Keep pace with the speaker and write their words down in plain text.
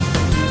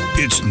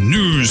It's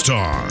news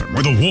time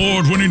with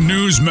award-winning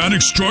newsman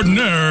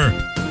extraordinaire,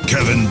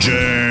 Kevin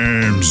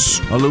James.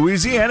 A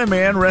Louisiana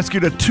man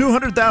rescued a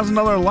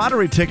 $200,000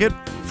 lottery ticket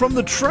from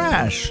the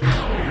trash.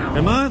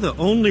 Am I the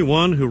only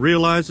one who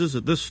realizes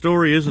that this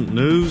story isn't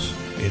news?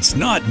 It's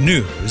not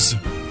news.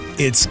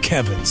 It's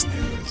Kevin's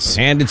news.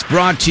 And it's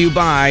brought to you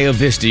by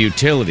Avista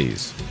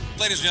Utilities.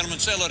 Ladies and gentlemen,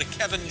 say hello to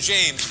Kevin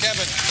James.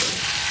 Kevin.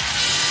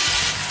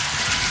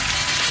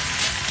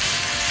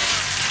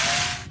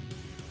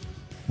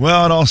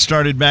 Well, it all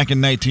started back in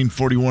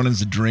 1941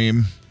 as a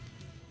dream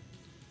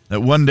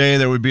that one day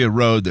there would be a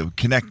road that would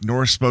connect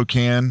North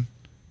Spokane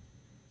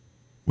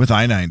with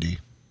I-90.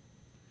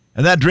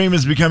 And that dream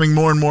is becoming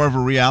more and more of a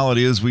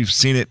reality as we've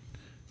seen it,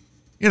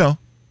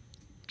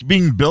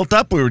 being built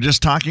up. We were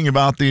just talking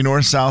about the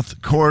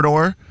north-south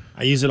corridor.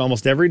 I use it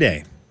almost every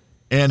day.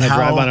 And I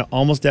drive on it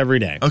almost every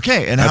day.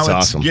 Okay, and That's how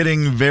it's awesome.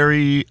 getting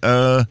very,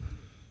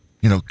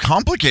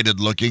 complicated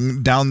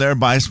looking down there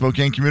by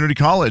Spokane Community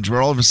College,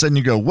 where all of a sudden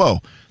you go, whoa,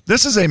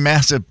 this is a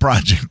massive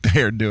project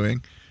they're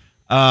doing.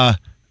 The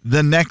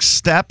next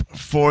step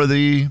for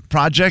the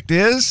project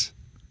is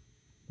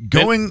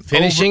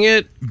finishing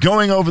it?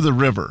 Going over the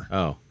river.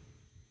 Oh.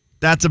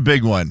 That's a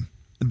big one.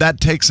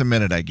 That takes a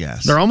minute, I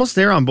guess. They're almost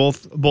there on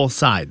both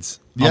sides.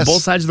 Yes. On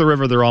both sides of the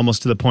river, they're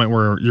almost to the point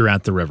where you're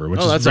at the river,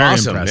 which is that's very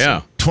awesome. impressive.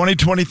 Yeah.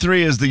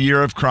 2023 is the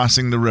year of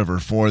crossing the river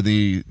for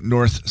the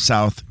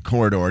north-south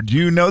corridor. Do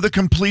you know the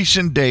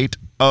completion date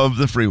of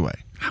the freeway?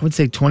 I would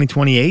say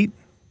 2028.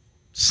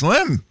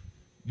 Slim,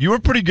 you were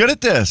pretty good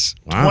at this.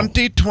 Wow.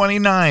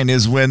 2029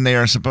 is when they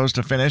are supposed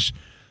to finish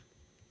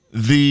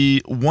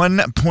the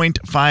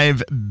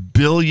 $1.5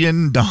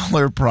 billion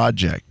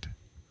project.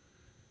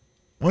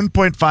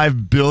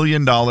 $1.5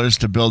 billion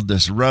to build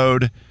this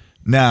road.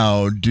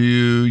 Now, do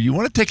you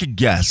want to take a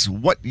guess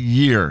what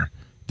year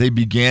they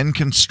began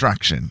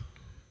construction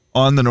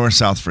on the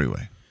north-south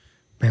freeway?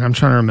 Man, I'm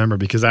trying to remember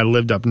because I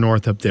lived up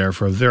north up there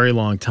for a very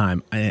long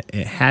time. It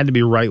had to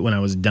be right when I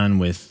was done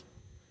with,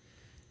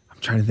 I'm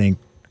trying to think.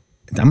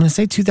 I'm going to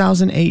say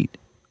 2008.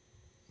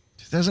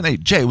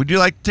 2008. Jay, would you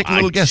like to take a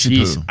little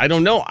guessy poo? I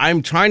don't know.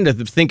 I'm trying to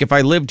think if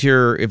I lived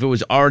here, if it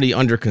was already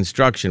under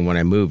construction when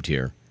I moved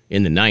here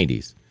in the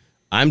 90s.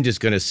 I'm just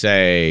going to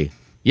say,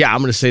 I'm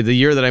going to say the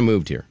year that I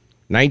moved here,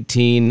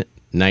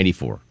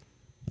 1994.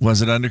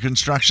 Was it under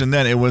construction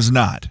then? It was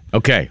not.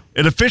 Okay.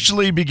 It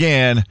officially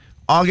began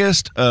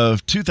August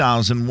of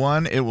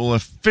 2001. It will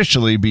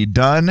officially be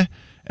done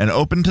and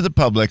open to the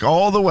public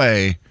all the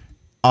way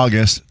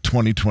August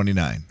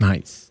 2029.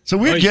 Nice. So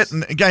we're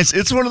getting, guys,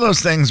 it's one of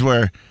those things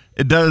where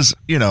it does,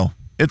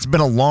 it's been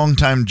a long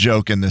time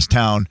joke in this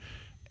town,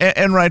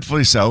 and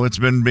rightfully so. It's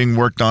been being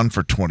worked on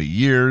for 20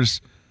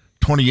 years.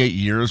 28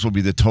 years will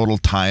be the total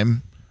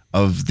time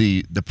of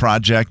the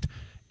project.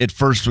 It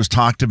first was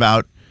talked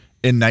about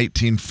in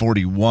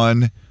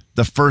 1941.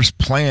 The first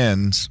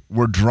plans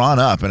were drawn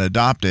up and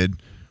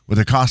adopted with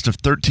a cost of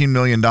 $13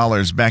 million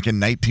back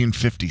in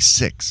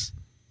 1956.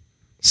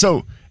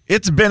 So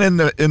it's been in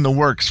the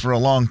works for a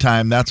long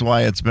time. That's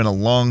why it's been a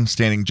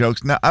long-standing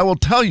joke. Now, I will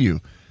tell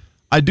you,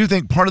 I do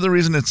think part of the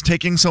reason it's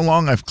taking so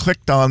long, I've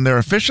clicked on their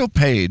official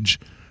page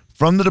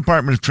from the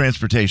Department of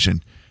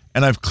Transportation,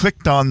 and I've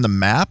clicked on the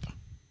map.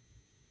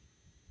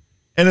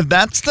 And if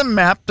that's the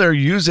map they're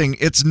using,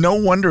 it's no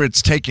wonder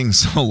it's taking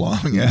so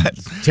long.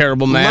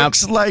 Terrible map.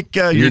 Looks like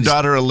your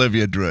daughter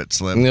Olivia drew it,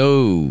 Slim.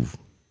 No.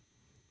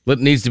 What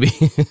needs to be?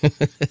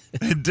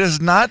 It does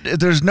not.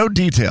 There's no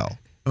detail.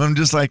 And I'm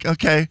just like,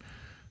 okay,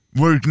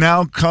 we're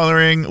now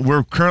coloring.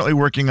 We're currently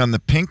working on the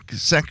pink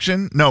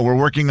section. No, we're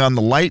working on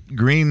the light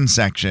green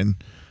section.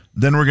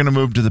 Then we're going to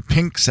move to the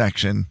pink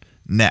section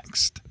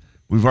next.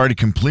 We've already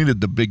completed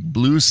the big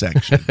blue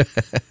section.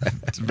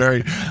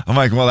 I'm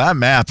like, well, that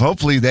map,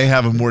 hopefully they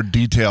have a more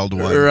detailed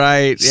one.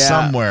 Right, yeah.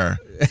 Somewhere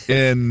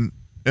in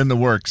the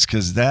works,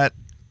 because that,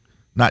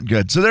 not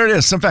good. So there it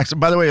is. Some facts.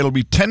 By the way, it'll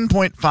be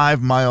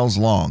 10.5 miles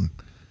long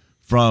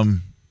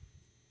from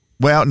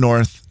way out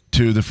north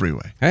to the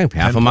freeway. Hey,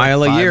 half a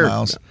mile a year.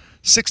 Miles,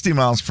 60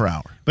 miles per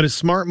hour. But a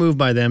smart move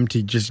by them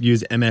to just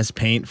use MS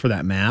Paint for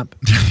that map.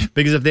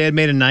 Because if they had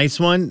made a nice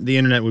one, the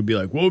internet would be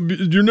like, well,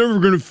 you're never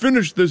going to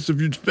finish this if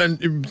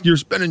you're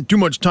spending too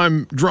much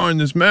time drawing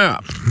this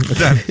map.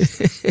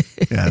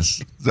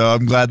 Yes. So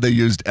I'm glad they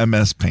used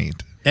MS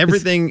Paint.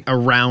 Everything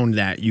around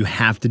that you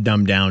have to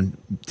dumb down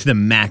to the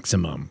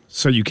maximum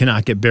so you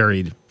cannot get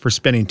buried for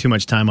spending too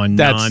much time on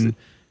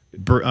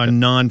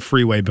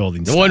non-freeway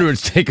buildings. No wonder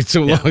it's taking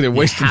so long. They're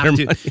wasting their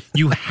money.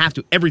 You have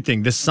to.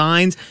 Everything. The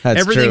signs. That's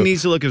everything true.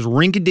 needs to look as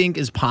rink-a-dink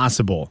as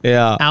possible.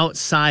 Yeah.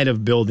 Outside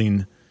of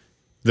building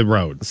the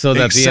road. So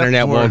that the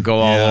internet won't go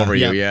all over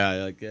you.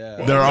 Yeah.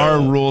 There are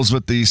rules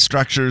with the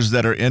structures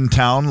that are in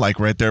town, like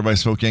right there by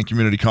Spokane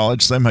Community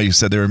College. Slim, how you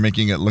said they were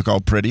making it look all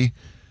pretty.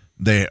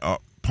 They are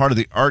part of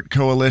the art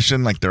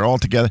coalition, like they're all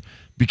together,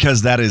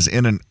 because that is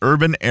in an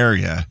urban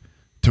area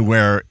to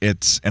where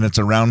it's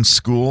around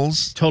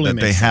schools. Totally that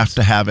makes they sense. have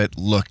to have it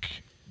look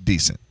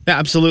decent. Yeah,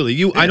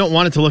 absolutely. I don't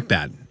want it to look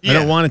bad. I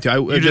don't want it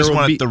to. You just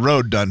want the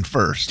road done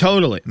first.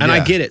 Totally. And I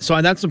Yeah. get it.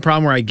 So that's the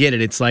problem where I get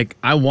it. It's like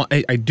I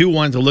do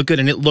want it to look good,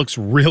 and it looks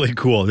really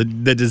cool.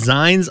 The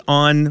designs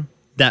on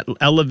that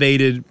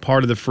elevated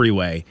part of the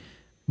freeway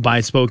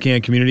by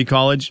Spokane Community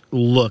College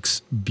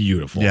looks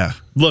beautiful. Yeah.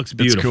 Looks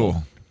beautiful. It's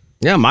cool.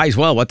 Yeah, might as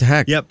well. What the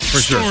heck? Yep, for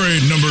sure. Story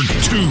number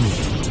 2.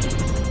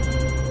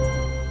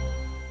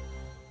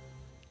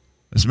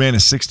 This man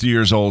is 60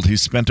 years old.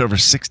 He's spent over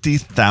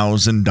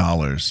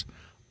 $60,000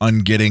 on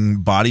getting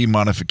body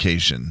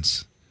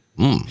modifications.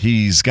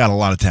 He's got a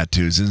lot of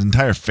tattoos. His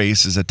entire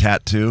face is a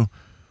tattoo.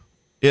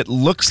 It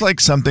looks like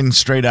something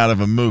straight out of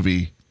a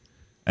movie.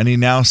 And he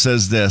now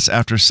says this.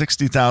 After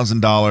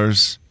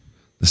 $60,000,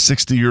 the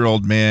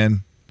 60-year-old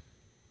man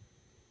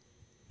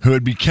who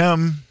had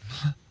become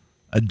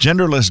a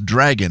genderless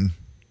dragon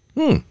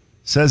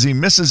says he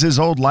misses his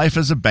old life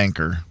as a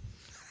banker.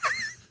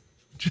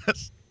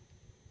 Just...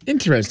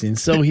 Interesting.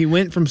 So he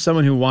went from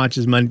someone who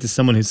watches money to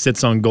someone who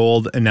sits on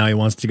gold, and now he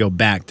wants to go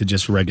back to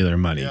just regular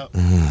money. Yep.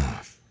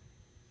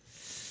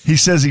 He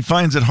says he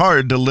finds it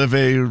hard to live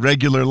a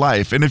regular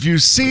life. And if you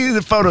see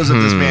the photos of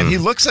this man, he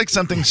looks like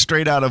something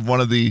straight out of one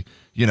of the,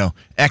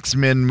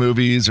 X-Men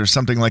movies or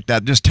something like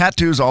that. Just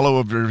tattoos all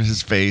over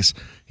his face.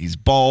 He's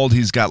bald.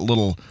 He's got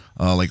little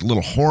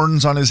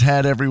horns on his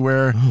head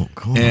everywhere. Oh,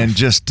 gosh. And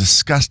just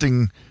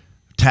disgusting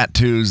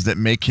tattoos that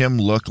make him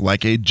look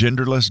like a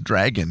genderless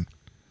dragon.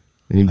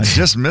 I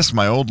just miss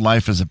my old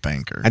life as a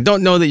banker. I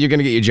don't know that you're going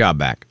to get your job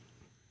back.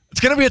 It's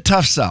going to be a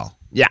tough sell.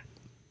 Yeah.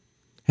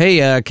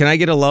 Hey, can I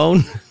get a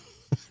loan?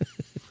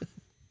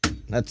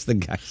 That's the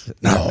guy.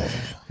 No.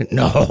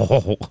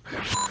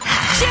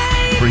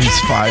 Breeze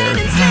fire.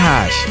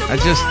 Gosh, I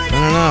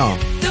don't know.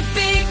 The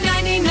big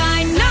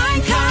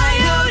 99.9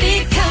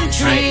 Coyote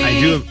Country. I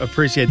do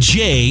appreciate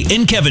Jay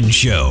and Kevin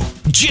Show.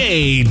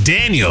 Jay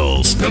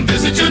Daniels. Come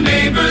visit your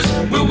neighbors,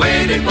 we're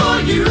waiting for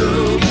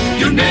you.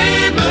 Your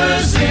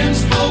neighbors in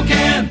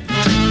Spokane.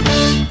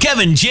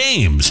 Kevin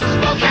James.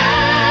 Spokane,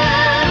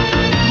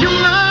 you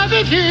love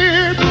it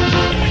here.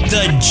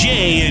 The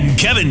Jay and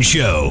Kevin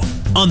Show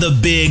on the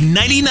big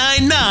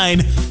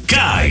 99.9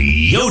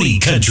 Coyote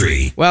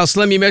Country. Well,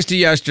 Slim, you missed it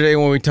yesterday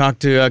when we talked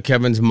to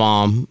Kevin's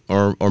mom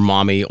or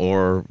mommy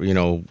or,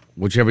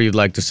 whichever you'd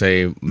like to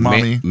say.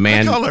 Mommy.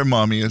 Man, I call her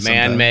mommy. man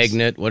sometimes.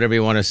 magnet, whatever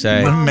you want to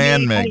say.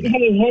 Man magnet.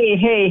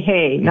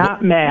 Hey,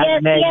 not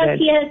mad.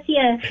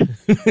 Yes.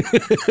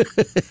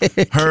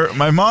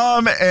 My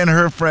mom and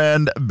her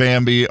friend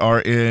Bambi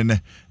are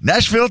in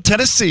Nashville,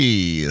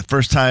 Tennessee.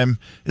 First time.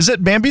 Is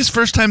it Bambi's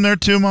first time there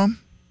too, Mom?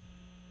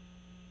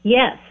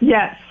 Yes.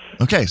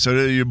 Okay,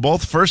 so you're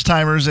both first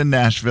timers in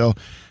Nashville.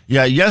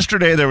 Yeah,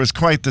 yesterday there was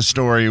quite the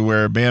story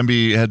where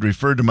Bambi had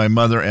referred to my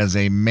mother as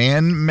a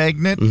man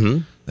magnet.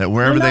 Mm-hmm. That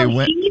wherever they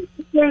went. She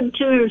referred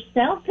to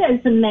herself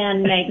as a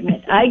man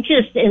magnet. I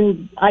just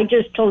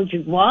told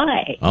you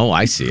why. Oh,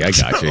 I see. I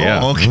got you. Yeah.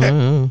 Oh,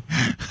 okay.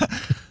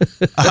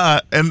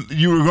 And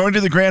you were going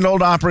to the Grand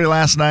Ole Opry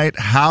last night.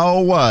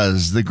 How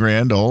was the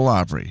Grand Ole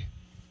Opry?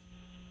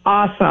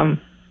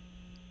 Awesome.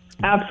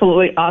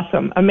 Absolutely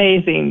awesome.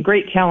 Amazing.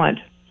 Great talent.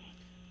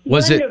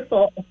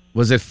 Wonderful.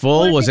 Was it full?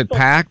 Wonderful. Was it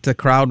packed? The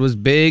crowd was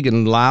big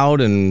and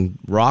loud and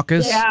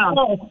raucous? Yeah.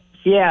 Oh,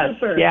 Yes.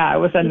 super. Yeah, it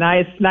was a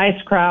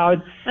nice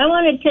crowd. I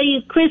want to tell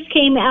you, Chris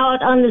came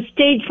out on the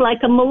stage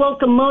like a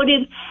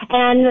locomotive,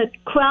 and the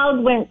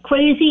crowd went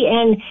crazy,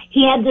 and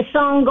he had the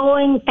song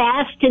going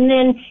fast, and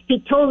then he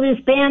told his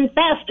band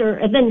faster,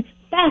 and then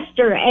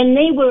faster, and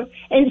they were,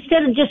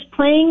 instead of just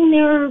playing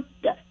their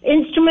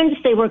instruments,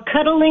 they were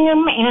cuddling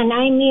them, and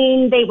I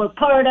mean, they were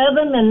part of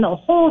them, and the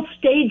whole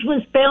stage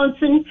was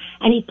bouncing,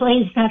 and he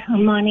plays that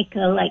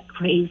harmonica like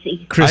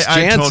crazy. Chris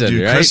Jansen, I told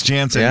you, right? Chris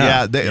Jansen.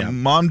 Yeah,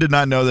 Mom did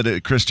not know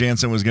that Chris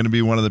Jansen was going to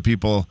be one of the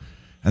people,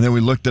 and then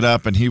we looked it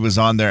up, and he was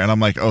on there, and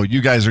I'm like, oh,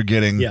 you guys are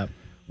getting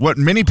what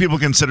many people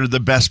consider the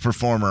best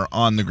performer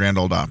on the Grand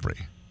Ole Opry.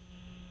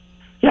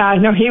 Yeah,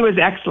 no, he was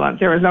excellent.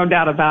 There was no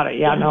doubt about it.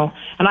 Yeah, no.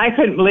 And I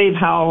couldn't believe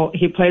how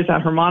he plays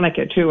that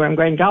harmonica, too. I'm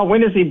going, God,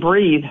 when does he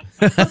breathe?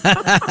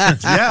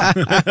 Yeah.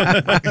 And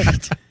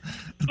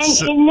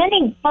then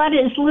he brought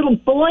his little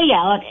boy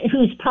out,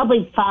 who's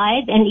probably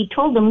 5, and he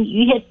told him,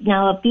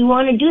 now, if you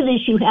want to do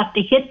this, you have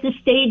to hit the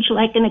stage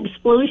like an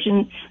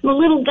explosion. And the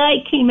little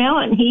guy came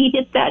out, and he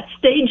hit that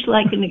stage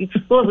like an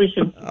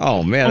explosion.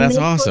 Oh, man, that's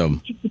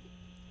awesome.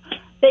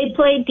 They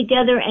played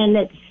together, and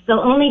it's the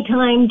only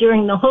time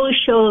during the whole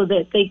show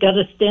that they got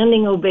a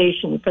standing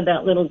ovation for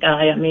that little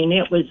guy. I mean,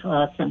 it was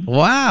awesome.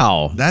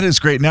 Wow. That is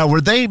great. Now, were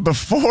they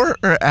before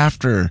or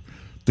after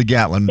the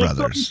Gatlin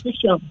brothers?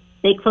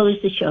 They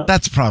closed the show.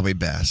 That's probably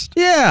best.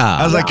 Yeah.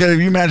 I was like,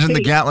 you imagine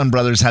the Gatlin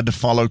brothers had to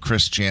follow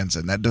Chris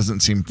Jansen. That doesn't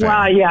seem fair.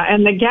 Well, yeah,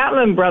 and the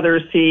Gatlin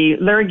brothers,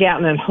 Larry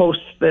Gatlin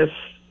hosts this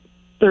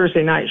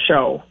Thursday night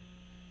show.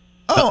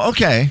 Oh,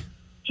 okay.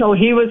 So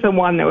he was the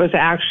one that was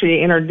actually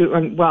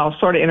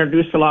sort of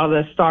introduced a lot of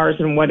the stars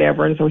and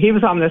whatever. And so he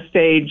was on the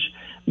stage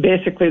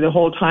basically the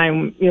whole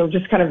time,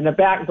 just kind of in the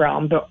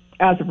background, but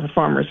as the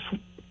performers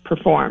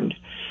performed.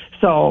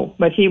 So,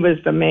 but he was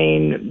the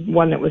main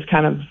one that was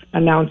kind of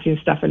announcing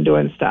stuff and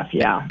doing stuff.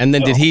 Yeah. And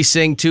then did he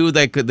sing too?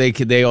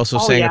 They also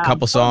sang a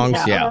couple songs.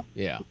 Yeah.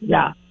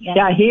 Yeah.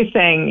 He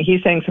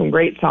sang some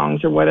great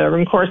songs or whatever.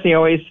 And of course, he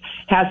always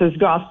has his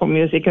gospel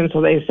music, and so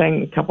they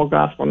sang a couple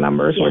gospel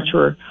numbers, which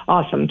were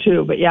awesome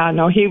too. But yeah,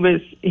 no, he was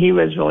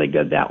really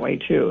good that way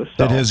too.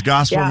 So, Did his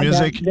gospel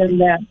music?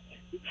 Yeah.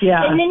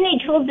 And then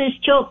they told this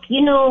joke,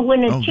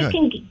 when a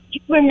chicken, do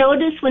you ever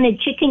notice when a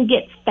chicken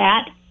gets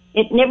fat,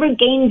 it never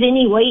gains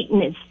any weight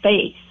in its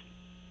face.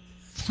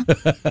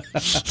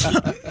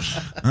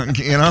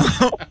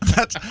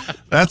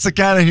 That's the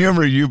kind of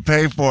humor you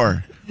pay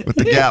for with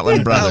the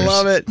Gatlin brothers. I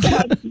love it.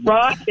 That's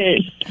right.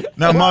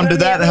 Now, Mom,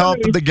 did that help?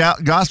 The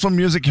gospel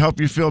music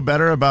help you feel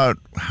better about,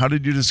 how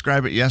did you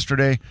describe it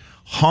yesterday?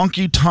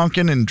 Honky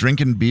tonkin' and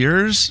drinking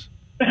beers?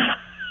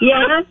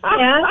 Yeah.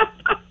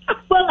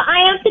 Well,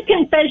 I have to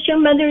confess, your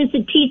mother is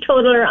a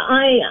teetotaler.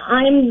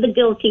 I'm the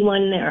guilty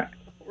one there.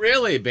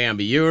 Really,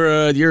 Bambi?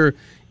 You're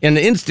an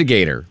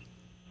instigator.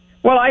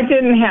 Well, I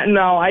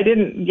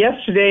didn't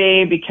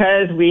yesterday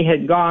because we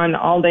had gone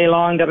all day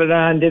long,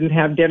 and didn't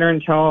have dinner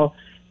until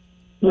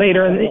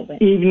later in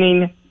the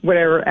evening,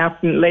 whatever,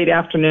 late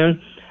afternoon.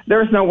 There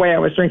was no way I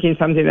was drinking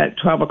something at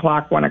 12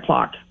 o'clock, 1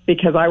 o'clock,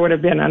 because I would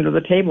have been under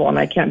the table, and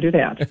I can't do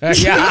that.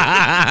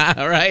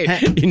 Yeah,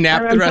 right. You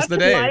nap the rest of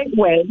the day.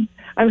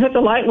 I'm such a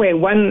lightweight,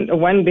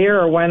 one beer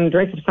or one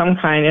drink of some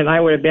kind, and I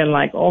would have been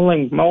like,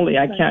 holy moly,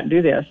 I can't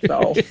do this.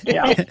 So,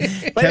 yeah.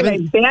 But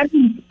anyway,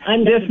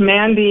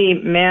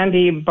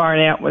 Mandy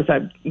Barnett was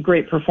a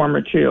great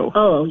performer, too.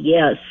 Oh,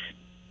 yes.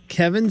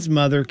 Kevin's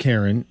mother,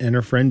 Karen, and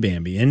her friend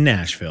Bambi in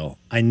Nashville.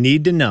 I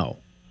need to know,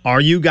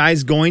 are you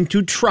guys going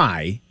to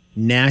try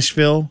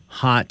Nashville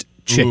hot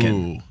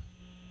chicken? Ooh.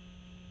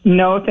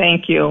 No,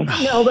 thank you.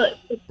 No, but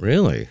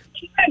Really?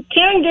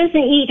 Karen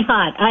doesn't eat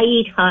hot. I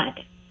eat hot.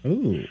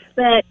 Ooh.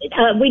 But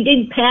we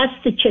did pass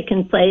the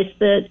chicken place,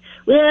 but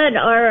we had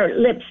our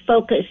lips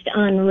focused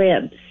on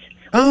ribs.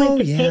 We went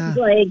to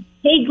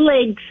pig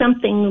leg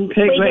something.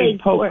 Pig leg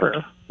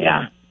poker.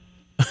 Yeah.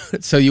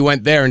 So you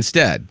went there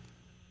instead?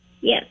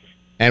 Yes.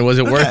 And was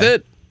it worth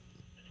it?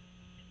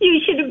 You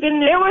should have been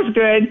there. It was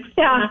good.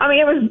 Yeah. I mean,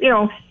 it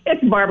was,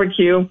 it's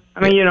barbecue. I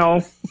mean,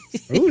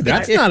 Ooh,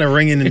 that's not a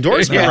ringing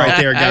endorsement right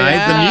there,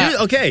 guys.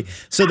 Okay,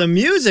 so the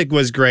music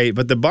was great,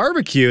 but the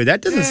barbecue,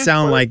 that doesn't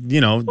sound like,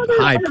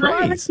 high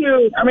praise.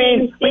 Barbecue, I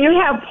mean, when you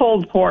have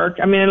pulled pork,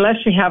 I mean,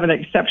 unless you have an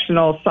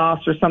exceptional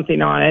sauce or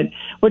something on it,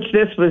 which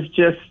this was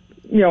just,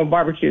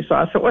 barbecue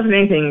sauce. So it wasn't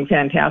anything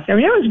fantastic. I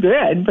mean, it was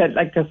good, but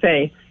like I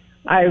say,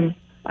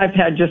 I've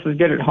had just as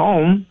good at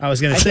home. I was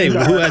going to say,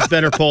 who has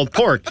better pulled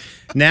pork,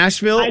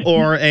 Nashville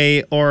or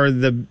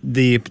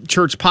the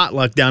church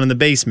potluck down in the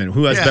basement?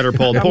 Who has better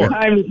pulled pork?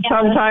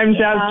 Sometimes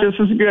that's just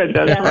as good.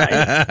 That's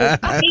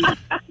right.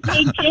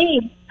 Hey, Jay,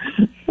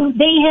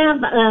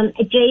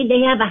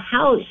 they have a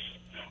house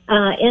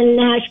in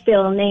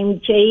Nashville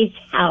named Jay's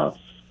House.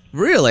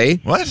 Really?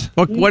 What?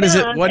 What is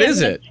it? What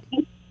is it?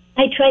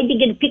 I tried to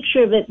get a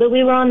picture of it, but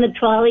we were on the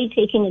trolley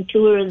taking a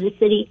tour of the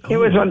city. It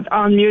was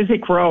on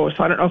Music Row,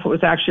 so I don't know if it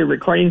was actually a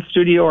recording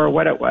studio or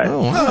what it was.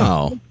 Oh,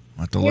 wow. I'll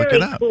have to look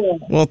it up. Cool.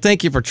 Well,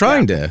 thank you for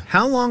trying to.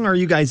 How long are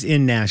you guys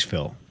in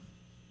Nashville?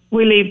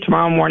 We leave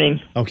tomorrow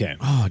morning. Okay.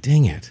 Oh,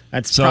 dang it.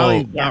 That's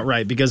probably not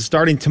right, because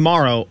starting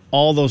tomorrow,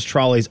 all those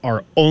trolleys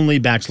are only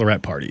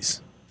bachelorette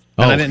parties.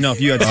 And I didn't know if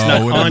you had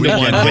snuck onto one with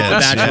the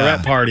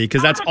bachelorette party,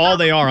 because that's all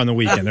they are on the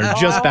weekend. They're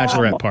just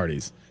bachelorette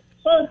parties.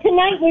 Well,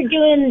 tonight we're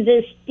doing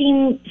the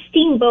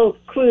steamboat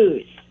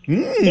cruise.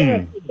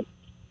 Mm.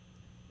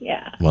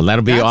 Yeah. Well,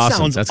 that'll be awesome.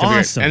 Sounds That's gonna be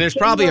awesome. and there's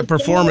probably a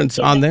performance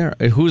on there.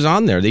 Who's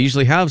on there? They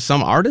usually have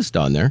some artist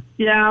on there.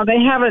 Yeah, they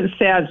haven't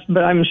said,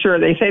 but I'm sure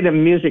they say the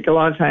music a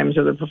lot of times,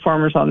 or the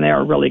performers on there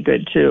are really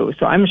good too.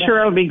 So I'm sure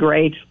it'll be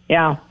great.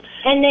 Yeah.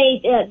 And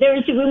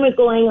there's a rumor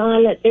going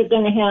on that they're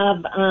going to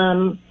have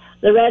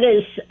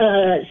Loretta's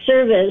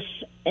service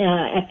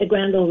at the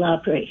Grand Ole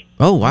Opry.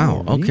 Oh,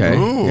 wow. Okay.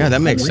 Ooh. Yeah,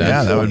 that makes sense.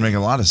 Yeah, that would make a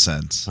lot of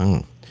sense.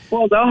 Oh.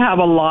 Well, they'll have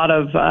a lot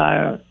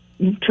of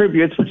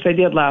tributes, which they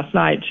did last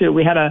night, too.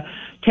 We had a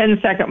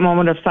 10-second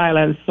moment of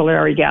silence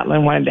Larry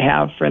Gatlin wanted to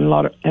have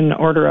in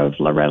order of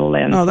Loretta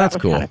Lynn. Oh, that's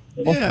cool.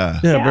 Yeah.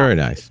 Yeah, very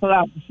nice. So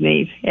that was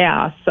neat.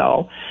 Yeah,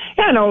 so,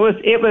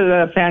 it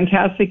was a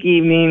fantastic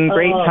evening,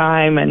 great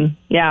time, and,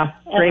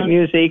 great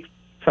music.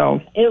 So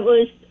it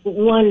was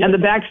wonderful. And the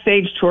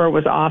backstage tour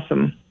was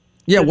awesome.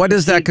 Yeah, what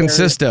does that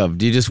consist of?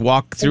 Do you just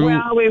walk through?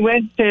 Well, we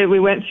went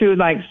to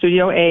like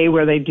Studio A,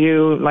 where they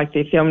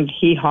they filmed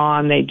Hee Haw,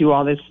 and they do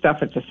all this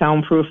stuff at the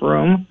soundproof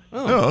room.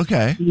 Oh,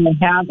 okay.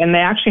 And they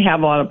actually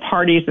have a lot of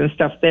parties and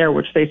stuff there,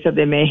 which they said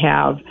they may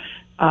have.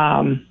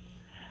 And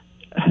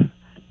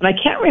I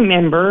can't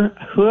remember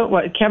who it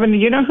was. Kevin, do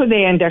you know who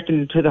they inducted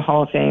into the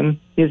Hall of Fame,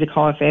 Music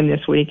Hall of Fame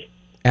this week?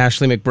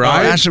 Ashley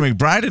McBryde? Ashley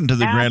McBryde into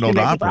the Grand Ole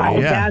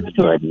Opry. Yeah. That's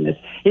who it is.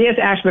 It is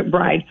Ashley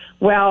McBryde.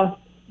 Well,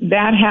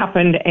 that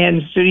happened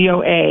in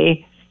Studio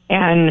A,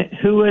 and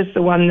who was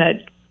the one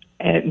that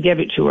gave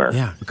it to her?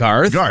 Yeah,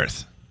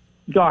 Garth.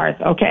 Garth.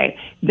 Okay.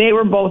 They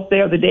were both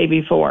there the day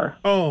before.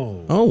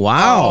 Oh. Oh,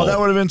 wow. Oh, that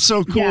would have been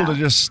so cool Yeah. to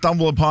just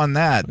stumble upon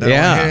that.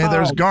 Yeah. Hey,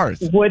 there's Oh,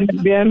 Garth. Wouldn't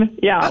have been.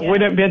 Yeah,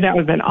 would have been. That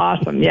would have been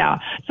awesome. Yeah.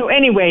 So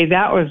anyway,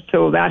 that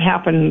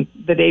happened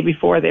the day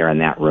before there in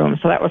that room.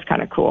 So that was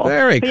kind of cool.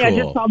 Very Yeah, cool.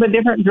 just all the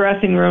different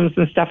dressing rooms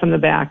and stuff in the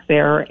back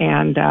there,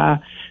 and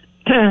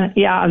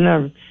yeah,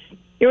 and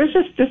it was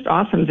just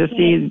awesome to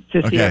see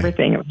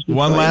everything. It was just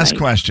One really last nice.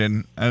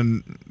 question,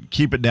 and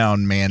keep it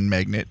down, man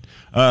magnet.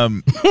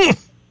 On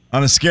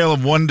a scale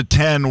of 1 to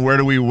 10, what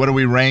do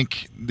we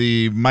rank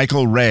the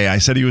Michael Ray? I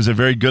said he was a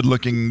very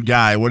good-looking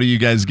guy. What do you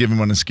guys give him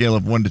on a scale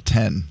of 1 to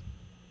 10?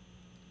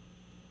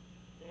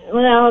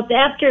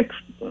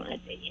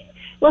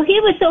 Well, he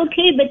was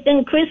okay, but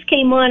then Chris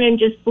came on and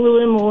just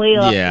blew him away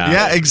off.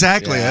 Yeah,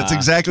 exactly. Yeah. That's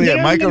exactly it.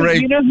 You Michael know, Ray.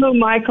 You know who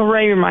Michael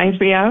Ray reminds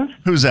me of?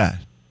 Who's that?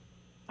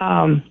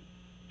 Oh,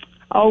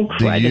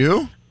 Do crud.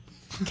 you?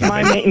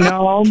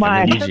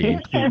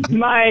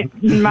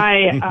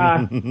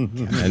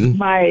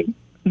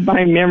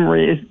 My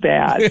memory is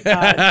bad.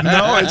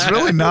 No, it's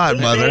really not,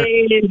 Mother.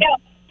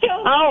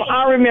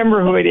 I'll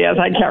remember who it is.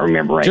 I can't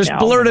remember right Just now.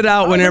 blurt it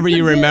out whenever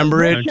you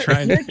remember it.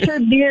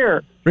 Richard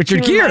Gere.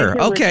 Richard He Gere. reminds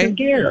me of Okay. Richard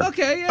Gere.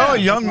 Okay, yeah. Oh,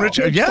 young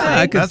Richard. Yeah,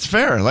 I could- that's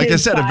fair. Like I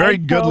His said, a very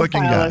side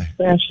good-looking profile guy.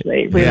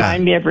 especially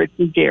remind me of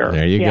Richard Gere.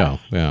 There you Yeah. go.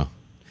 Yeah.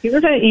 He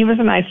was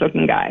a nice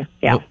looking guy.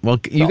 Yeah. Well,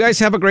 you guys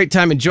have a great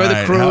time. Enjoy All the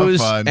right, cruise.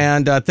 have fun.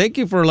 And thank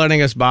you for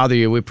letting us bother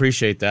you. We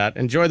appreciate that.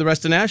 Enjoy the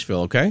rest of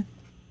Nashville, okay?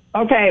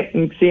 Okay.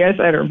 See you guys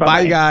later.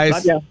 Bye-bye. Bye,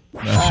 guys. Love ya.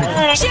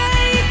 Jay,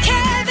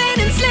 Kevin,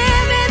 and Slim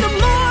in the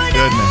morning.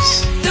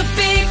 Goodness. The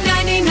big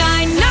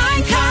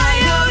 99.9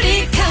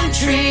 Coyote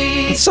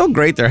Country. It's so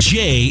great there.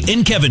 Jay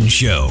and Kevin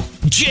Show.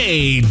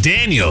 Jay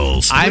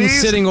Daniels. I'm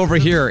sitting over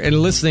here and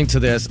listening to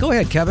this. Go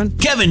ahead, Kevin.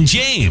 Kevin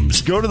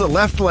James. Go to the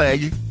left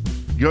leg,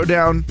 go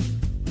down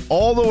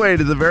all the way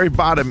to the very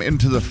bottom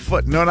into the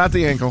foot. No, not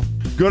the ankle.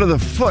 Go to the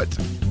foot.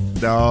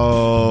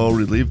 No,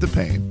 relieve the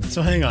pain.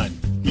 So hang on.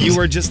 You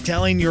were just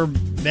telling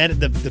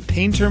the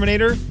pain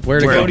terminator Where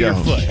to go go. to your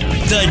foot.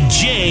 The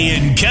Jay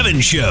and Kevin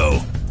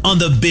Show on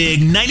the big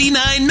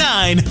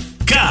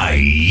 99.9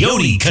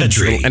 Coyote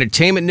Country.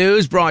 Entertainment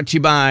news brought to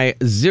you by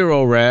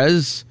Zero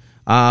Res.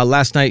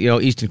 Last night,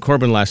 Easton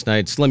Corbin last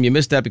night. Slim, you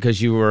missed that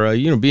because you were,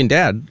 being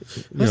dad.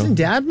 I was in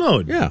dad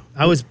mode. Yeah.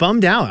 I was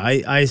bummed out.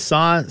 I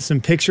saw some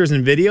pictures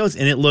and videos,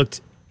 and it looked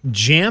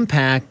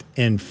jam-packed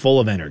and full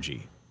of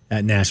energy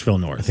at Nashville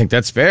North. I think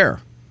that's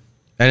fair.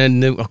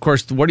 And then, of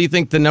course, what do you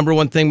think the number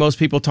one thing most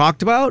people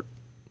talked about?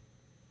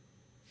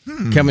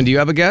 Kevin, do you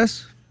have a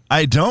guess?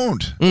 I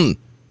don't.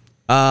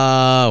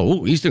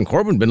 Easton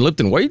Corbin been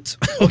lifting weights?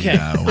 Okay,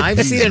 No, I've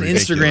he's seen an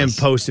ridiculous. Instagram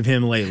post of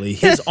him lately.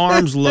 His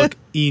arms look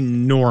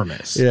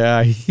enormous.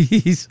 Yeah,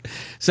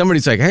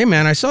 somebody's like, hey,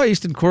 man, I saw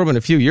Easton Corbin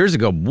a few years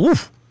ago.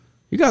 Woof,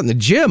 you got in the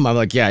gym. I'm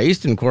like, yeah,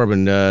 Easton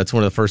Corbin, it's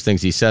one of the first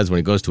things he says when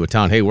he goes to a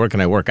town. Hey, where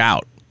can I work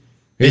out?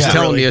 He's Yeah,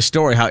 telling really. me a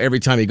story how every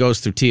time he goes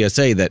through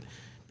TSA that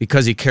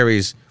because he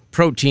carries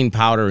protein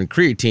powder and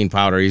creatine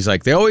powder, he's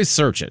like, they always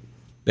search it.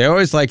 They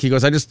always he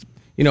goes, I just,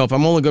 if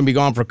I'm only going to be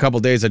gone for a couple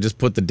days, I just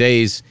put the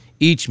days,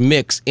 each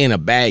mix in a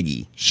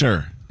baggie.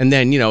 Sure. And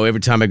then, every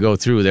time I go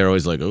through, they're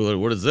always like, oh,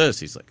 what is this?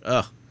 He's like,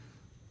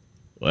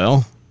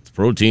 well, it's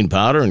protein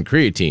powder and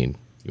creatine.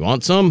 You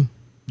want some?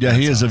 Yeah,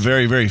 he is a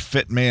very, very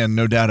fit man,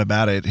 no doubt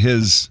about it.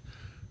 His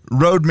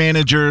road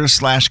manager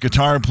 /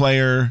 guitar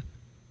player,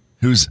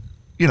 who's,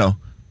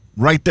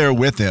 right there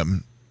with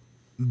him,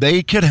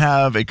 they could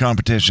have a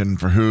competition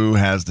for who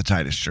has the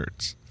tightest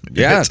shirts.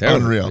 Yeah, it's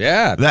totally. unreal.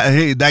 Yeah.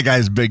 That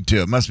guy's big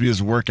too. It must be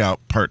his workout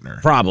partner.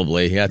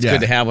 Probably. Yeah, it's Yeah.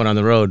 good to have one on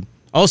the road.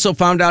 Also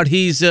found out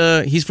he's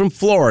from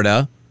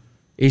Florida,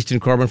 Easton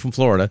Corbin from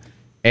Florida,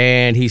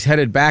 and he's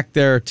headed back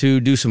there to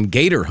do some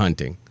gator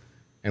hunting.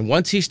 And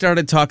once he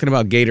started talking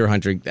about gator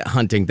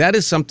hunting, that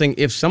is something,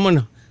 if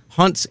someone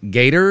hunts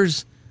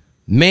gators,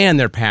 man,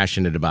 they're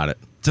passionate about it.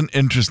 It's an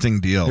interesting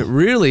deal. It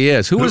really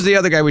is. Who was the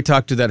other guy we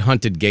talked to that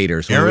hunted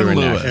gators? When Aaron we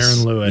were in Lewis.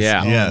 Nashville? Aaron Lewis.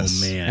 Yeah. Oh,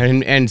 Yes.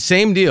 man. And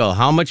same deal,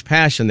 how much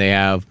passion they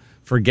have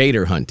for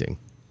gator hunting.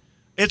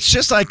 It's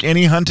just like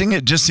any hunting.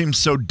 It just seems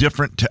so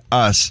different to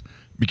us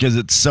because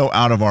it's so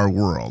out of our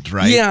world,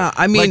 right? Yeah,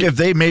 I mean- like if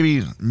they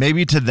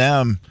maybe to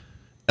them,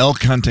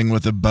 elk hunting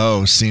with a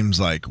bow seems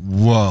like,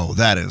 whoa,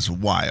 that is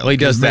wild. Well, he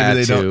does 'Cause maybe that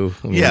they don't- too.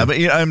 I mean- Yeah,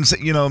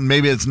 but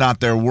maybe it's not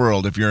their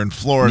world. If you're in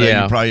Florida,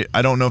 Yeah.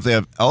 I don't know if they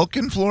have elk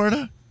in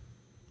Florida.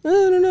 I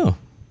don't know.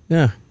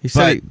 Yeah, he said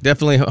But he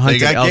definitely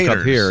hunted got elk up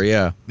gators. here.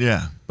 Yeah,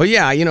 Yeah. but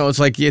yeah, it's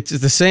like it's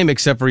the same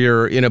except for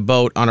you're in a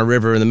boat on a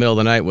river in the middle of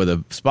the night with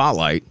a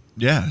spotlight,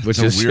 Yeah, which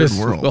it's is a weird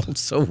just, world. well,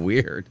 it's so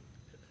weird.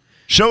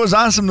 Show is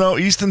awesome though.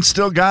 Easton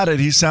still got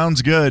it. He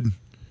sounds good.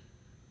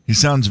 He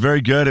sounds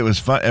very good. It was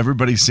fun.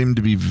 Everybody seemed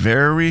to be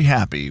very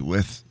happy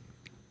with,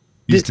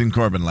 Easton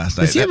Corbin last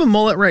night. Does he have a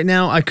mullet right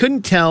now? I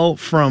couldn't tell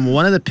from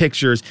one of the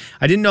pictures.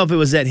 I didn't know if it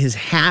was that his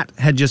hat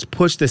had just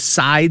pushed the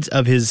sides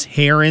of his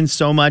hair in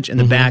so much and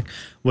the back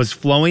was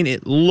flowing.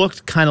 It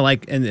looked kind of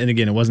like, and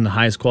again, it wasn't the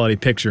highest quality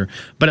picture,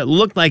 but it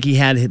looked like he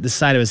had the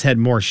side of his head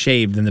more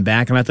shaved than the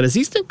back. And I thought, is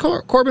Easton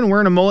Corbin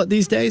wearing a mullet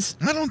these days?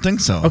 I don't think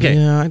so. Okay.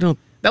 Yeah, I don't.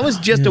 That was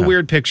just a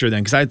weird picture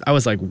then, because I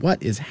was like,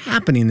 what is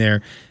happening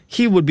there?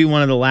 He would be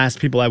one of the last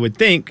people I would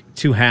think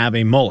to have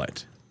a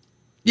mullet.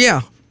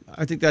 Yeah,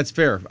 I think that's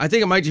fair. I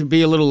think it might just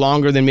be a little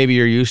longer than maybe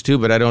you're used to,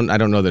 but I don't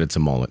know that it's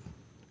a mullet.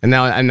 And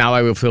now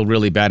I will feel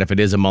really bad if it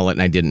is a mullet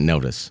and I didn't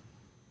notice.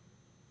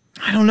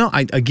 I don't know.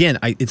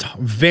 It's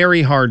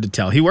very hard to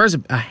tell. He wears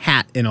a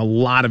hat in a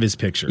lot of his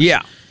pictures.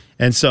 Yeah.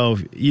 And so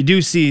you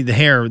do see the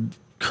hair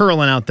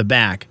curling out the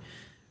back.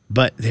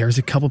 But there's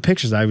a couple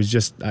pictures I was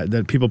just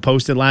that people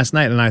posted last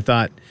night, and I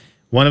thought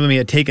one of them he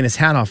had taken his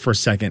hat off for a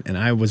second, and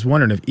I was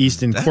wondering if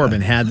Easton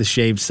Corbin had the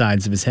shaved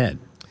sides of his head.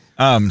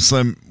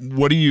 Slim,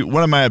 what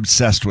am I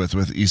obsessed with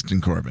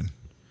Easton Corbin?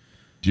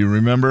 Do you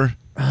remember?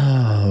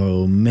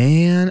 Oh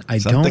man,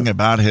 Something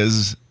about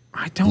his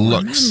I don't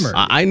looks. remember.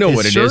 I know His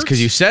what it is shirts?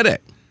 because you said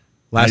it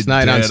last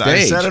night on stage.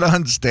 I said it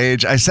on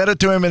stage. I said it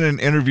to him in an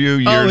interview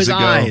years his ago.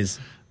 Eyes.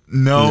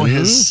 No,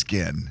 his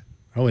skin.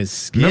 Oh, his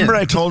skin. Remember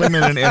I told him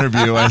in an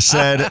interview, I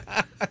said,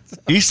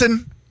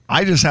 Easton,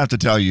 I just have to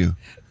tell you,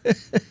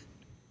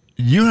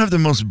 you have the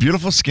most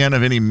beautiful skin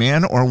of any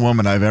man or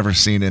woman I've ever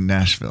seen in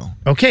Nashville.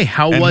 Okay,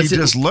 how and was he it?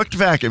 just looked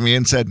back at me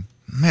and said,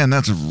 man,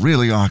 that's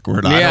really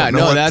awkward. I Yeah, don't know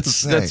no, what that's to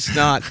say. that's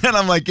not. And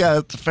I'm like, yeah,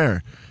 that's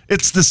fair.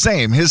 It's the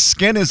same. His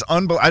skin is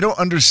unbelievable. I don't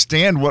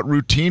understand what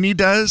routine he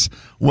does.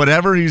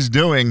 Whatever he's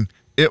doing,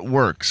 it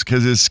works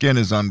because his skin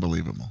is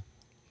unbelievable.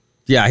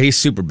 Yeah, he's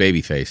super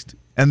baby faced.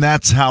 And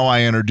that's how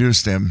I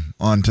introduced him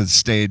onto the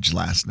stage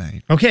last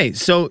night. Okay,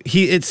 so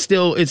it's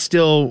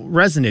still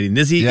resonating.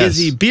 Is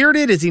he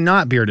bearded? Is he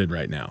not bearded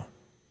right now?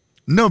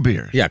 No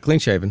beard. Yeah, clean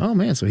shaven. Oh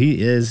man, so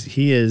he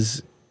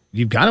is.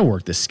 You've got to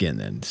work the skin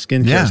then.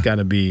 Skin care's got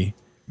to be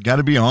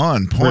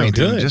on point.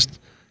 Real good. And just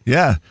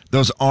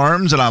those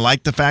arms, and I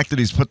like the fact that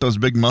he's put those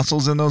big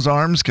muscles in those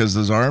arms because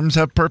those arms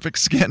have perfect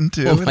skin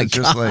too. Oh my It's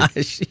just like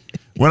gosh.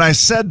 when I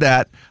said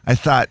that, I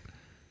thought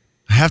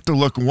I have to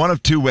look one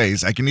of two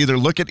ways. I can either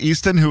look at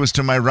Easton, who is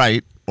to my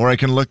right, or I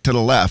can look to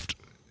the left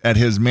at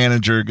his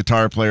manager,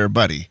 guitar player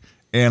buddy.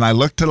 And I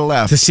looked to the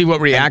left To see what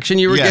reaction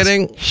you were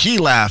getting? He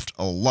laughed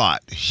a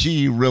lot.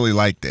 He really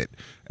liked it.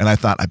 And I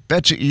thought, I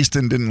bet you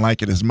Easton didn't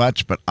like it as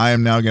much, but I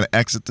am now going to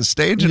exit the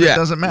stage, and it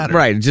doesn't matter.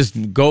 Right.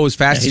 Just go as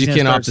fast as he's you gonna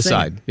can start off the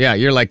singing. side. Yeah,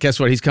 you're like, guess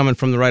what? He's coming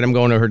from the right. I'm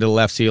going over to the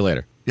left. See you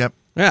later. Yep.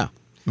 Yeah.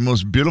 The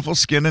most beautiful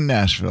skin in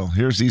Nashville.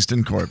 Here's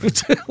Easton Corbin.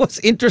 What's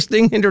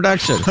interesting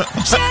introduction. Jay,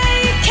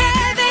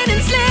 Kevin,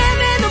 and Slim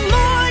in the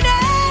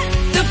morning.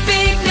 The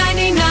big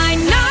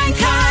 99.9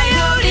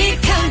 Coyote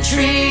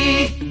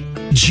Country.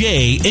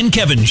 Jay and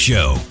Kevin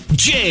Show.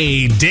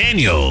 Jay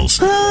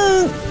Daniels.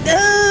 No.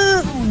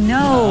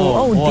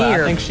 Oh,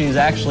 dear. I think she's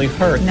actually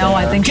hurt. No,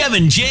 I think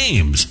Kevin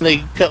James. They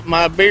cut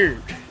my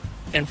beard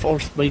and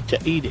forced me to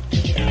eat it.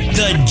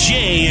 The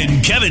Jay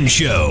and Kevin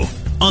Show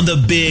on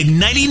the big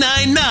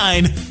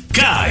 99.9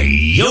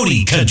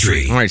 Coyote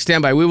Country. All right,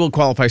 stand by. We will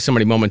qualify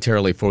somebody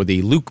momentarily for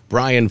the Luke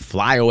Bryan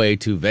flyaway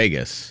to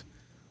Vegas.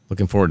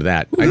 Looking forward to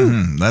that.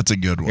 That's a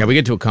good one. Yeah, we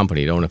get to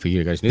accompany. Don't know if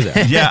you guys knew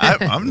that. Yeah,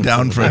 I'm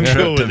down for a I'm trip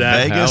cool to with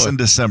that. Vegas in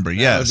December. That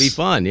Yes. would be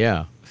fun,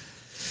 yeah.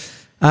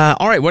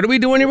 All right, what are we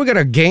doing here? We got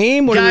our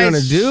game. What are we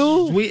going to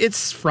do?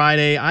 It's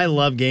Friday. I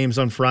love games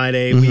on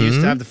Friday. We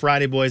used to have the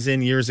Friday Boys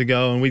in years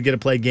ago, and we'd get to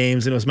play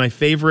games, and it was my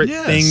favorite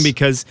thing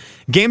because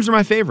games are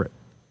my favorite.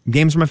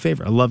 Games are my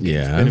favorite. I love games.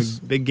 Yes.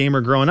 Been a big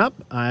gamer growing up.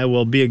 I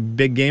will be a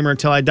big gamer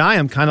until I die.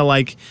 I'm kind of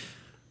like,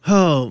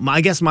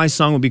 I guess my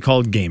song would be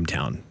called Game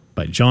Town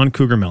by John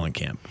Cougar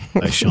Mellencamp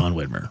by Sean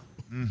Whitmer.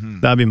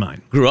 That'd be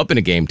mine. Grew up in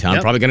a game town.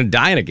 Yep. Probably going to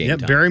die in a game Yep,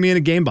 town. bury me in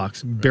a game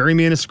box. Bury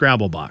me in a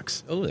Scrabble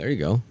box. Oh, there you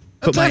go.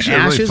 That's actually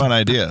a really fun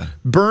idea.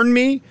 Burn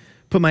me,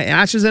 put my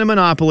ashes in a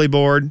Monopoly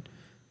board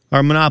or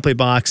a Monopoly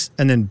box,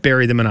 and then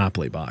bury the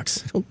Monopoly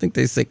box. I don't think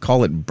they say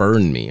call it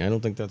burn me. I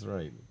don't think that's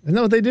right. Isn't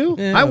that what they do?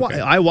 Yeah,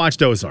 I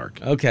watched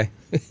Ozark. Okay.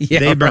 Yeah,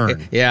 They right.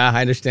 burn. Yeah,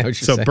 I understand what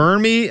you're saying.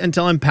 Burn me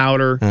until I'm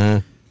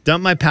powder,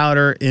 dump my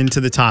powder into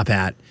the top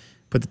hat,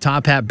 put the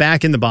top hat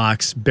back in the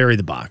box, bury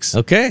the box.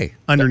 Okay.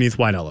 Underneath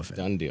White Elephant.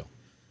 Done deal.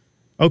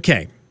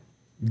 Okay.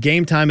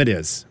 Game time it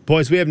is.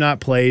 Boys, we have not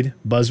played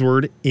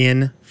Buzzword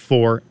in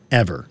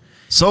forever.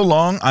 So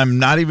long, I'm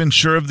not even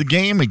sure of the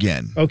game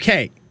again.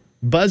 Okay.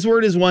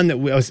 Buzzword is one that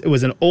it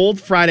was an old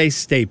Friday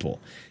staple.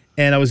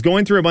 And I was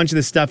going through a bunch of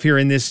this stuff here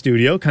in this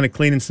studio, kind of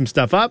cleaning some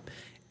stuff up,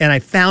 and I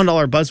found all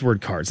our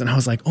Buzzword cards. And I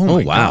was like, oh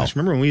my gosh,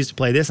 remember when we used to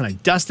play this? And I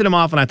dusted them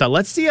off, and I thought,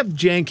 let's see if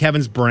Jay and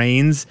Kevin's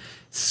brains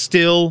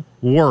still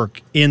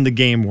work in the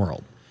game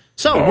world.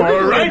 So,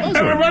 All right,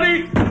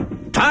 everybody,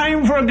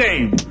 time for a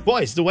game.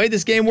 Boys, the way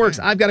this game works,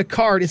 I've got a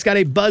card. It's got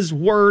a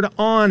buzzword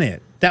on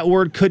it. That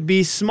word could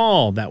be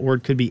small. That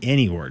word could be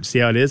any word. See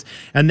how it is?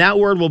 And that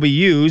word will be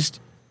used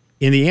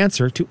in the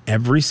answer to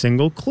every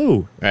single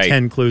clue. Right.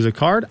 10 clues a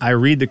card. I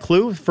read the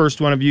clue.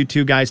 First one of you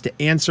two guys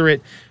to answer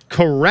it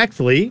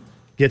correctly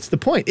gets the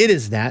point. It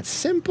is that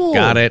simple.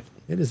 Got it.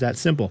 It is that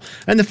simple.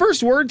 And the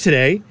first word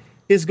today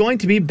is going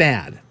to be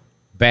bad.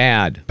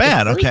 Bad.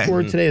 Bad, The okay. first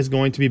word today is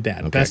going to be bad.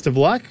 Okay. Best of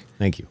luck.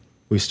 Thank you.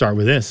 We start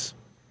with this.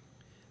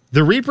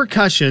 The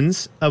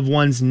repercussions of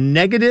one's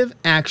negative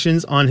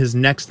actions on his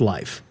next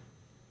life.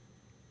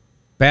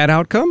 Bad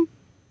outcome?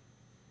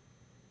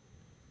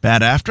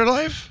 Bad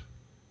afterlife?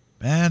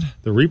 Bad?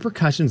 The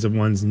repercussions of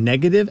one's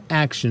negative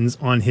actions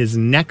on his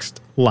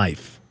next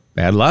life.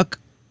 Bad luck?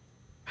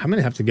 I'm going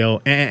to have to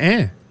go,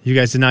 You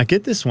guys did not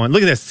get this one.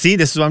 Look at this. See,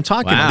 this is what I'm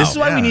talking about. This is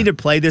why we need to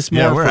play this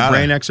more for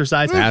brain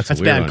exercise. That's a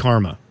weird bad one.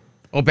 karma.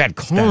 Oh, bad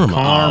karma. Bad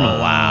karma. Oh,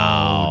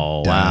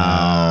 wow.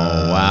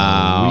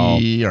 Wow.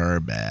 We are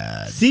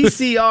bad.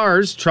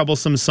 CCR's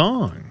Troublesome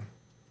Song.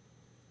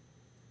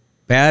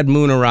 Bad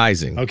Moon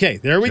Arising. Okay,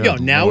 there we go.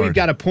 Good Now Lord. we've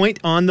got a point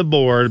on the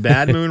board.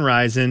 Bad Moon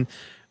Rising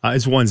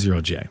is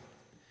 1-0, Jay.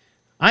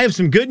 I have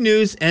some good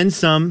news and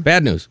some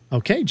bad news.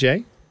 Okay,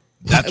 Jay.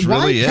 That's Why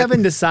really it?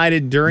 Kevin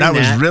decided during That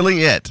was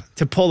really it.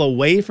 to pull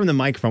away from the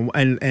microphone,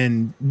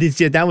 and this,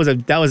 that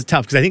was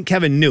tough because I think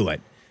Kevin knew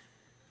it.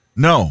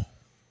 No.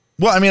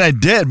 Well, I mean, I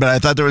did, but I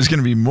thought there was going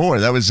to be more.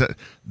 That was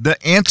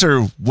the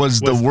answer was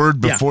the word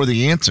before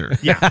the answer.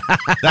 Yeah,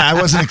 I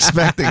wasn't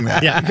expecting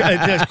that. Yeah,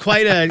 there's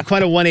quite a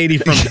 180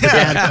 from the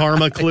bad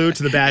karma clue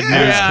to the bad news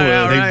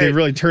clue. Yeah, They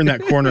really turned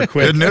that corner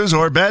quick. Good news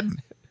or bad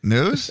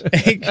news?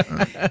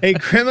 A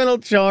criminal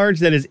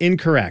charge that is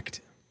incorrect.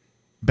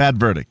 Bad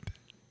verdict.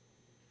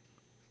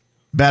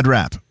 Bad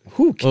rap.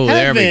 Who? Oh,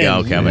 there we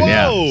go, Kevin.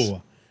 Whoa. Yeah.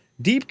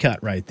 Deep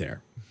cut right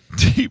there.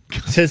 Deep.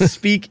 To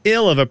speak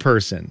ill of a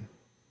person.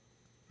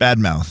 Bad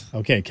mouth.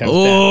 Okay, Kevin's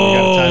back. We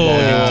got a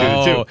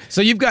tie ball game 2-2.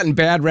 So you've gotten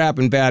bad rap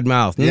and bad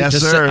mouth. Yes,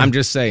 sir. I'm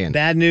just saying.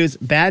 Bad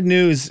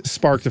news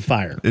sparked a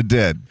fire. It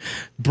did.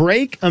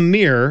 Break a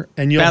mirror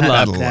and you'll Bad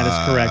have luck. That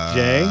is correct,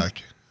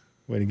 Jay.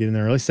 Way to get in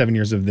there early. 7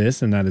 years of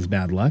this, and that is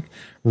bad luck.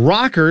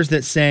 Rockers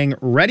that sang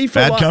Ready for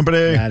Bad Love. Company.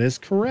 That is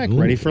correct.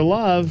 Ready for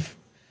Love.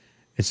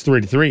 It's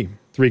 3-3.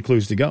 3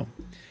 clues to go.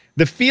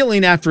 The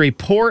feeling after a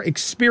poor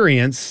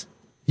experience,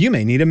 you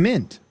may need a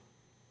mint.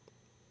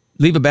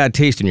 Leave a bad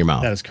taste in your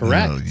mouth. That is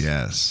correct. Oh,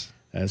 yes.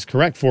 That is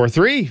correct.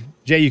 4-3.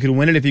 Jay, you could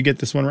win it if you get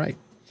this one right.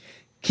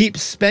 Keep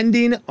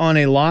spending on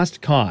a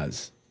lost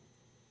cause.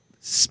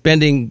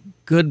 Spending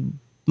good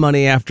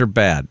money after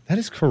bad. That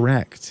is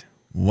correct.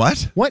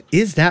 What? What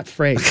is that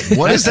phrase?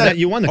 What is that?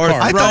 You won the Or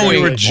card. I thought you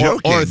were throwing,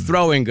 joking. or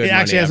throwing good It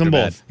money actually has after them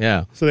bad. both.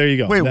 Yeah. So there you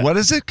go. Wait, That- what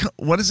is it?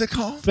 What is it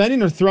called?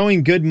 Spending or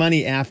throwing good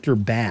money after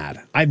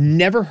bad. I've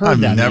never heard I've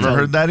that. never until-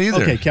 heard that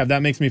either. Okay, Kev,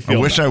 that makes me I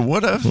feel wish I better.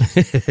 would have.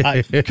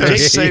 Jay- Could have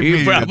saved You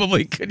me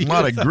probably could a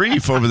lot of use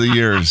grief over the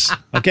years.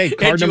 Okay, Had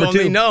card you number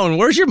only 2. known.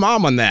 Where's your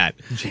mom on that?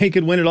 Jay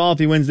could win it all if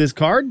he wins this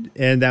card,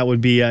 and that would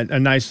be a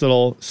nice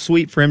little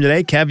sweep for him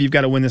today. Kev, you've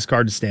got to win this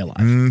card to stay alive.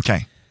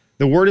 Okay.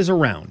 The word is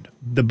around.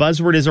 The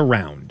buzzword is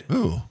around.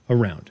 Ooh.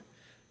 Around.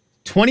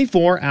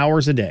 24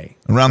 hours a day.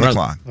 Around the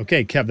clock.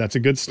 Okay, Kev, that's a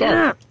good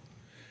start.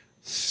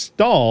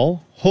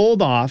 Stall,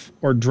 hold off,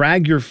 or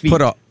drag your feet.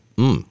 Put a.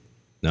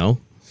 No.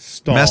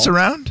 Stall. Mess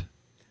around?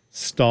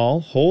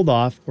 Stall, hold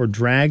off, or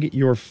drag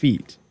your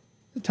feet.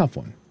 A tough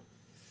one.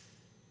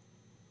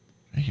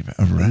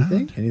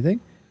 Around? Anything?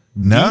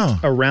 No.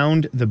 Beat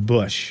around the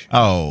bush.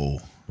 Oh.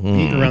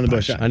 Beat around the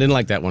bush. I didn't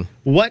like that one.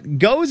 What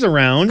goes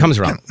around Comes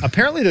around.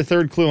 Apparently, the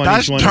third clue on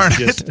Gosh each one darn is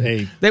just it.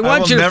 a They I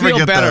want will you to never feel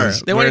get better.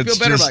 those They want you where to feel it's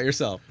better just about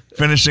yourself.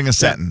 Finishing a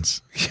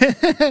sentence.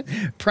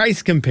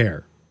 price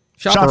compare.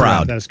 Shop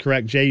around. That is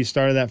correct. Jay, you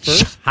started that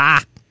first.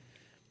 Ha.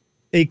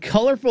 A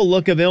colorful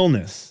look of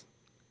illness.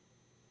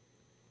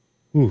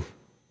 Ooh,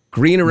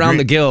 Green around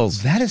the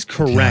gills. that is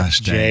correct, Gosh,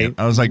 dang Jay. it.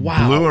 I was like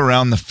Wow. blue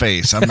around the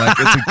face. I'm like,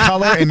 it's a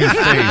color in your face.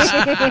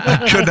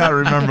 I could not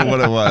remember what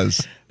it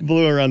was.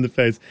 Blue around the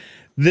face.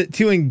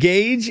 To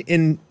engage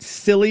in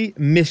silly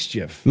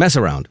mischief. Mess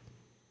around.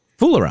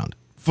 Fool around.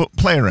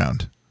 Play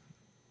around.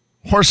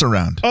 Horse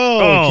around.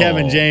 Oh,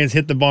 Kevin James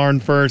hit the barn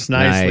first.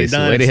 Nicely Nice.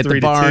 done. Way to It's hit the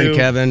 3-2. barn,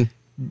 Kevin.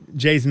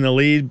 Jay's in the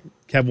lead.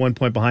 Kev 1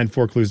 point behind.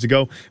 4 clues to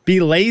go. Be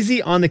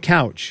lazy on the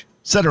couch.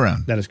 Sit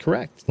around. That is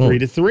correct.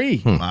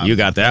 3-3. Wow, You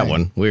got that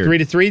one. Weird.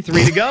 3-3.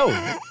 3 to go.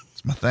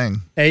 It's my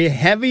thing. A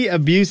heavy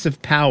abuse of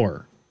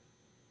power.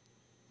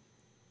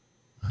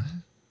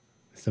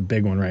 It's a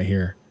big one right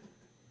here.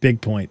 Big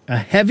point. A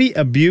heavy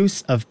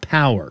abuse of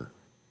power.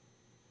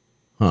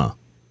 Huh.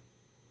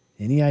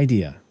 Any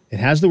idea? It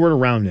has the word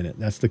around in it.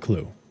 That's the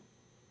clue.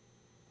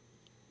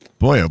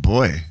 Boy, oh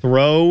boy.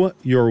 Throw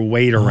your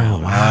weight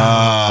around.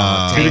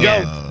 Oh, 2 to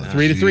go.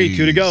 3-3.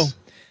 2 to go.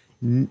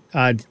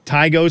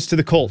 Tie goes to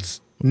the Colts.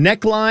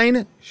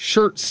 Neckline,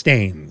 shirt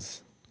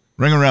stains.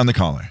 Ring around the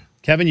collar.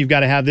 Kevin, you've got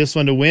to have this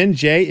one to win.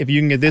 Jay, if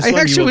you can get this I one,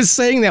 actually you will, was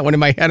saying that one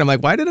in my head. I'm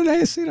like, why didn't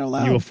I say it out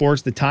loud? you will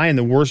force the tie, and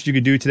the worst you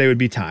could do today would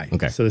be tie.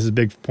 Okay. So this is a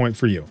big point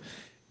for you.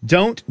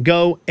 Don't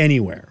go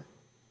anywhere.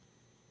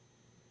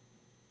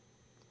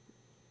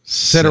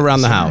 Sit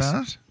around the house.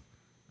 around?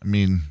 I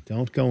mean,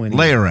 Don't go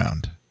anywhere. lay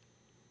around.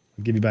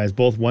 I'll give you guys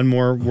both one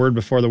more word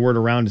before the word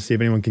around to see if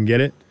anyone can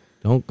get it.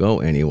 Don't go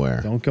anywhere.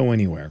 Don't go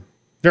anywhere.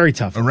 Very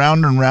tough.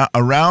 Around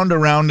and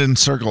around in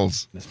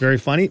circles. That's very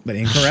funny, but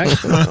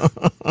incorrect.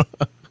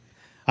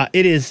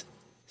 It is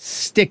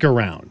stick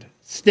around.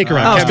 Stick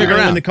around. Oh, Kevin, stick you're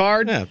around. in the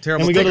card. Yeah,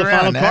 terrible And we go to the stick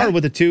final around, card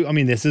with the two. I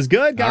mean, this is good,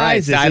 All right,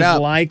 guys. This tied is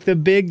up. like the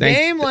big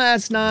game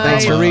last night.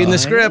 Thanks for reading the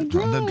script. The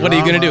What are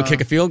you going to do? drama.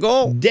 Kick a field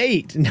goal?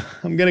 Date.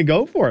 I'm going to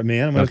go for it,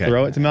 man. I'm going to Okay.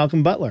 throw it to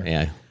Malcolm Butler.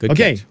 Yeah, good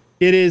Okay, catch.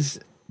 it is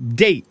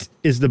date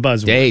is the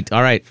buzzword. Date.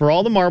 All right. For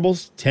all the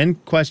marbles, 10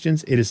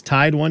 questions. It is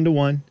tied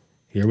 1-1.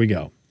 Here we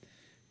go.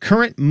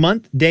 Current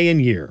month, day,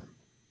 and year.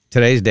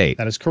 Today's date.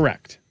 That is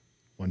correct.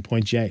 1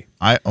 point, Jay.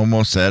 I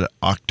almost said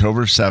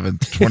October 7th,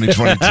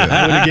 2022.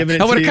 I would have given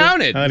it I to would've you.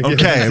 counted. I would've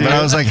given it Okay, to but you.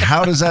 I was like,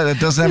 how does that? It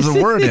doesn't have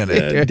the word in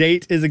it.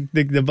 Date is the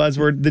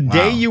buzzword. The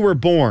day you were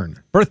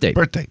born. Birthday.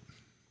 Birthday.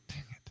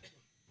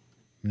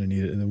 I'm going to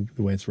need it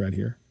the way it's read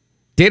here.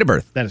 Date of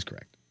birth. That is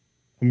correct.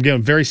 I'm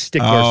going very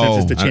stickler since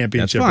it's the that's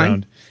championship fine.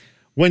 round.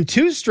 When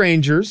two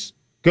strangers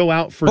go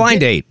out for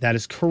Blind date. That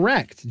is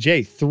correct.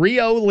 Jay,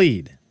 3-0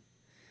 lead.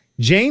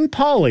 Jane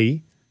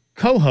Pauley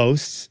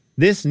co-hosts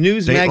this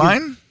news magazine.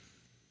 Dateline?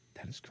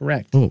 That is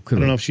correct. Oh, I could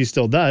don't be. know if she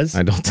still does.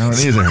 I don't I don't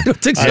think so. either. I don't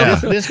think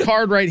so. This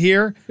card right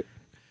here,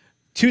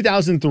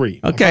 2003.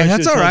 I Okay, probably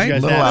that's should've all told right. you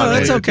guys Little that.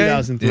 outdated. That's okay.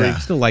 2003. Yeah.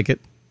 Still like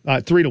it.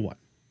 3-1.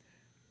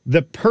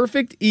 The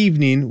perfect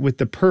evening with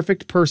the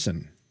perfect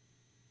person.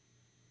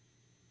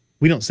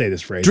 We don't say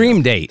this phrase.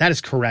 Dream date. That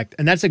is correct.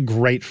 And that's a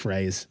great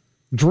phrase.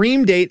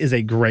 Dream date is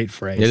a great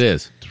phrase. It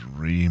is.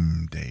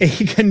 Dream date.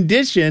 A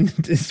condition,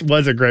 this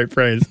was a great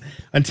phrase,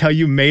 until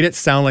you made it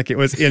sound like it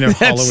was in a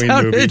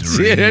Halloween movie.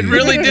 It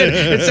really did.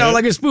 It sounded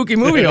like a spooky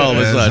movie all of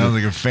a That sudden. sounds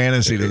like a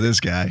fantasy to this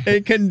guy.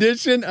 A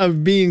condition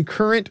of being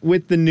current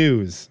with the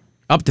news.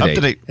 Up to Up date.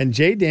 to date. And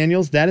Jay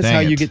Daniels, that is Dang how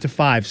you it. get to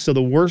 5. So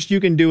the worst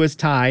you can do is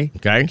tie.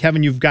 Okay.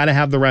 Kevin, you've got to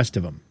have the rest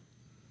of them.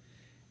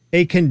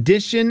 A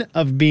condition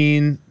of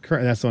being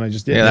current. That's the one I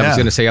just did. Yeah, that was Yeah.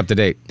 going to say up to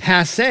date.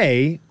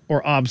 Passé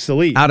or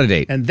obsolete. Out of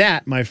date. And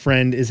that, my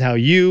friend, is how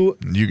you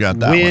You got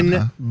that win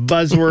one, huh?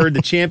 buzzword.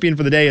 The champion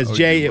for the day is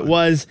Jay. It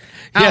was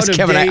out Yes, of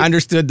Kevin, date. I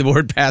understood the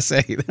word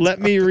passe. Let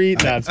me read.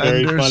 That's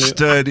very funny.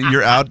 Understood.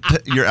 You're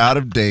out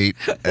of date,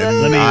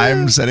 and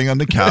I'm sitting on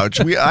the couch.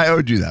 I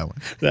owed you that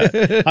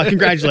one.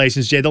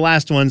 Congratulations, Jay. The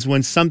last one's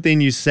when something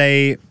you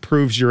say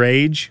proves your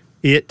age.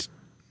 It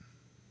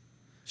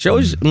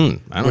Shows, I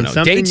don't when know,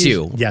 something dates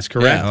you. Yes,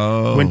 correct. Yeah.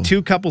 Oh. When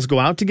two couples go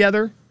out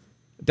together,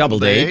 Double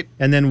date.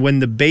 and then when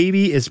the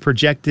baby is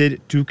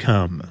projected to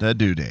come. The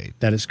due date.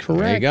 That is correct.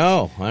 There you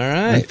go. All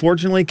right.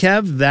 Unfortunately,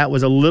 Kev, that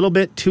was a little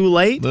bit too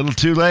late. Little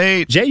too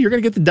late. Jay, you're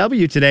going to get the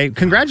W today.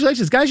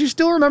 Congratulations, guys. You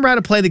still remember how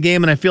to play the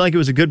game, and I feel like it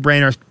was a good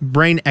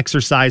brain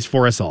exercise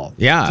for us all.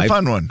 Yeah. It's a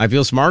fun one. I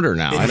feel smarter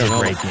now. I don't know.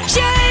 Great game.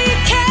 Jay,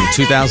 Kevin,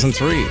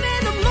 2003. in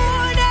the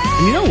morning.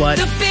 And you know what?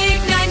 The big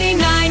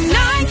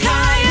 99.9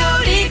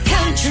 Coyote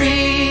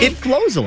Country. It flows a